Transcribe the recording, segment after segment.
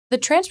The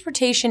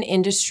transportation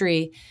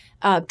industry,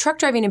 truck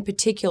driving in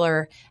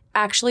particular,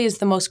 actually is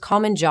the most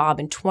common job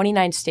in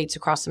 29 states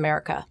across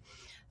America.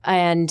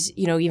 And,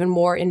 even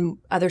more in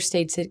other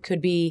states, it could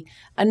be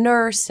a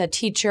nurse, a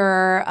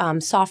teacher,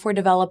 software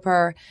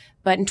developer.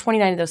 But in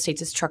 29 of those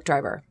states, it's truck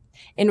driver.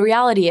 In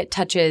reality, it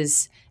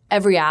touches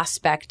every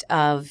aspect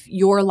of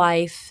your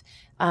life,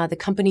 the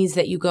companies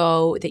that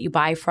you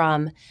buy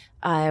from.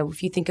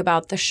 If you think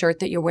about the shirt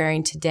that you're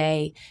wearing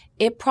today,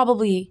 it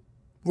probably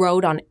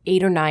rode on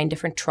 8 or 9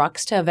 different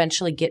trucks to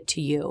eventually get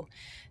to you.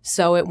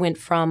 So it went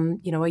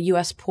from, a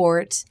U.S.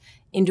 port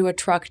into a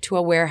truck to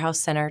a warehouse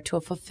center to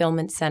a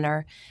fulfillment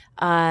center,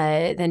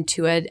 then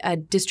to a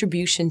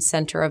distribution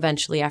center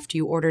eventually after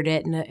you ordered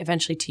it, and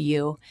eventually to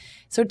you.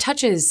 So it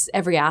touches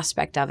every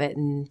aspect of it,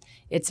 and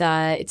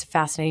it's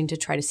fascinating to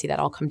try to see that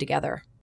all come together.